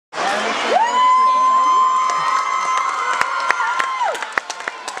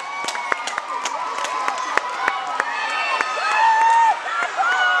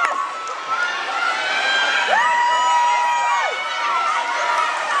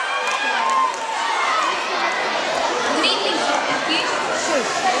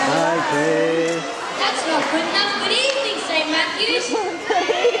Good enough. Good evening, St. Matthews.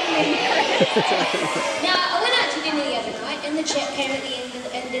 Now, I went out to dinner the other night, and the check came at the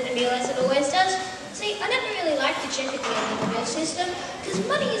end of the meal, as it always does. See, I never really like the check at the end of the meal system, because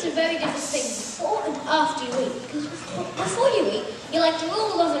money is a very different thing before and after you eat. Because before you eat, you like to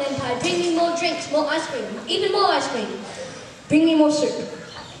rule off an empire, bring me more drinks, more ice cream, even more ice cream, bring me more soup.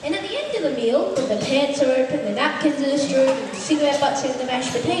 And at the end of the meal, when the pants are open, the napkins are strewn, and the cigarette butts in the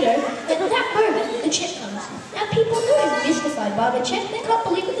mashed potato, at that moment, the check comes. Now people are mystified by the check, they can't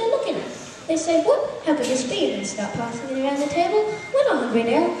believe what they're looking at. They say, what? How could this be? And they start passing it around the table. We're not hungry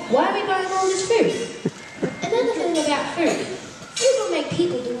now. Why are we buying all this food? Another thing about food. Food will make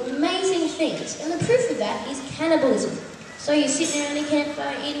people do amazing things, and the proof of that is cannibalism. So you're sitting around a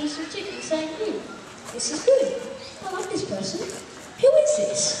campfire eating some chicken saying, this is good. I like this person. Who is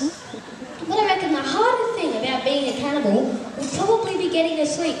this? But I reckon the harder thing about being a cannibal would probably be getting to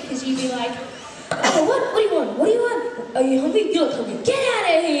sleep, because you'd be like, oh, what? What do you want? What do you want? Are you hungry? You're not hungry. Get out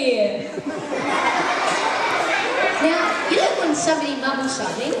of here! Now, you know when somebody mumbles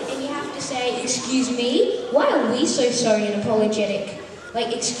something and you have to say, excuse me? Why are we so sorry and apologetic?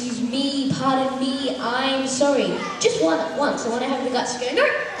 Like, excuse me, pardon me, I'm sorry. Just once. I want to have the guts to go, no,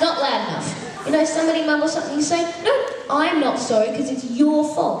 not loud enough. You know, somebody mumbles something, you say, no, I'm not sorry because it's your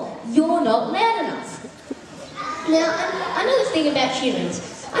fault. You're not loud enough. Now, another thing about humans.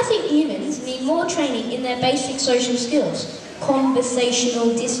 I think humans need more training in their basic social skills.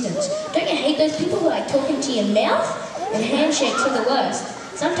 Conversational distance. Don't you hate those people who like talking to your mouth? And handshakes are the worst.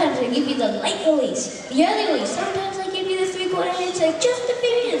 Sometimes they give you the late release, the early release. Sometimes they give you the three-quarter handshake, just a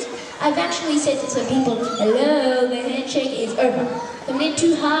few minutes. I've actually said to some people, hello, the handshake is over. Coming in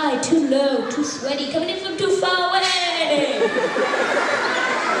too high, too low, too sweaty, coming in from too far away.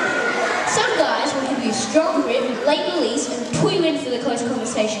 Some guys will give you strong grip, late release, and pull you in for the close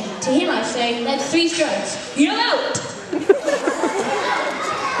conversation. To him I say, that's 3 strokes. You're out!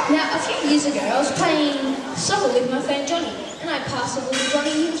 Now, a few years ago, I was playing soccer with my friend Johnny, and I passed the ball to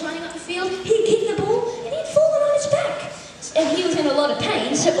Johnny. He was running up the field, he kicked the ball, and he'd fallen on his back. And he was in a lot of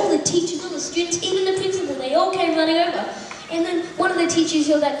pain, so all the teachers, all the students, even the principal, they all came running over. And then one of the teachers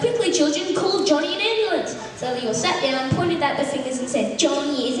yelled out, quickly children, call Johnny an ambulance. So they all sat down, pointed out their fingers and said,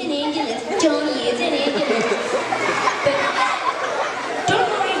 Johnny is an ambulance, Johnny is an ambulance. But don't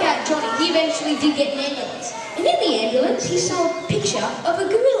worry about Johnny, he eventually did get an ambulance. And in the ambulance, he saw a picture of a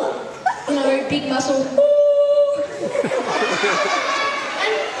gorilla. You know, big muscle.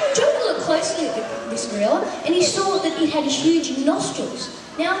 And Johnny looked closely at this gorilla, and he saw that it had huge nostrils.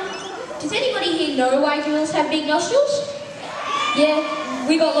 Now, does anybody here know why gorillas have big nostrils? Yeah,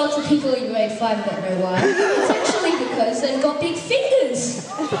 we got lots of people in grade 5 that know why. It's actually because they've got big fingers.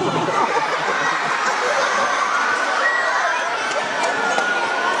 Now,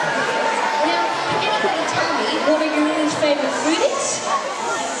 can anybody tell me what a gorilla's favourite fruit is?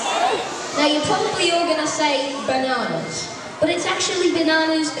 Now, you're probably all going to say bananas, but it's actually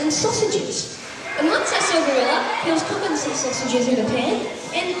bananas and sausages. And once I saw a gorilla, he was cooking some sausages in a pan,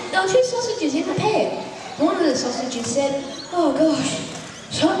 and there were 2 sausages in the pan. One of the sausages said, oh gosh,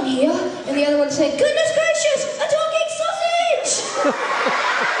 it's hot in here. And the other one said, goodness gracious, a talking sausage!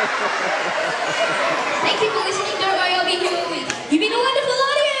 Thank you for listening, don't worry, I'll be here all week. You've been a wonderful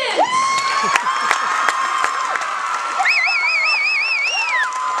audience!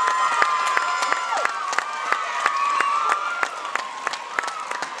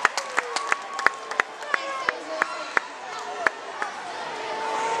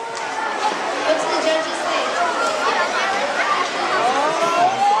 What's the judges say?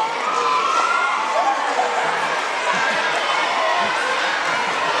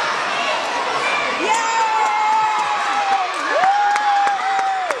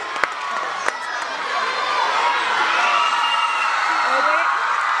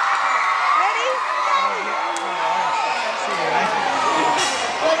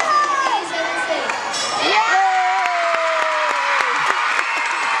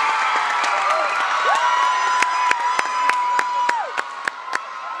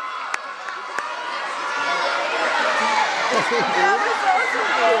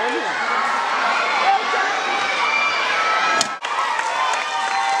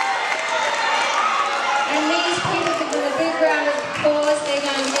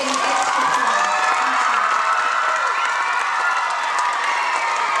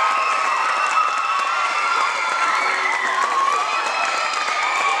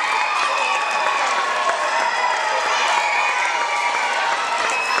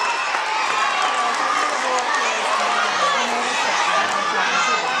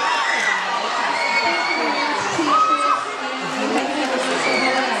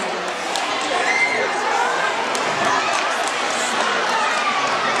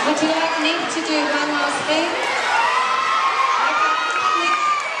 me?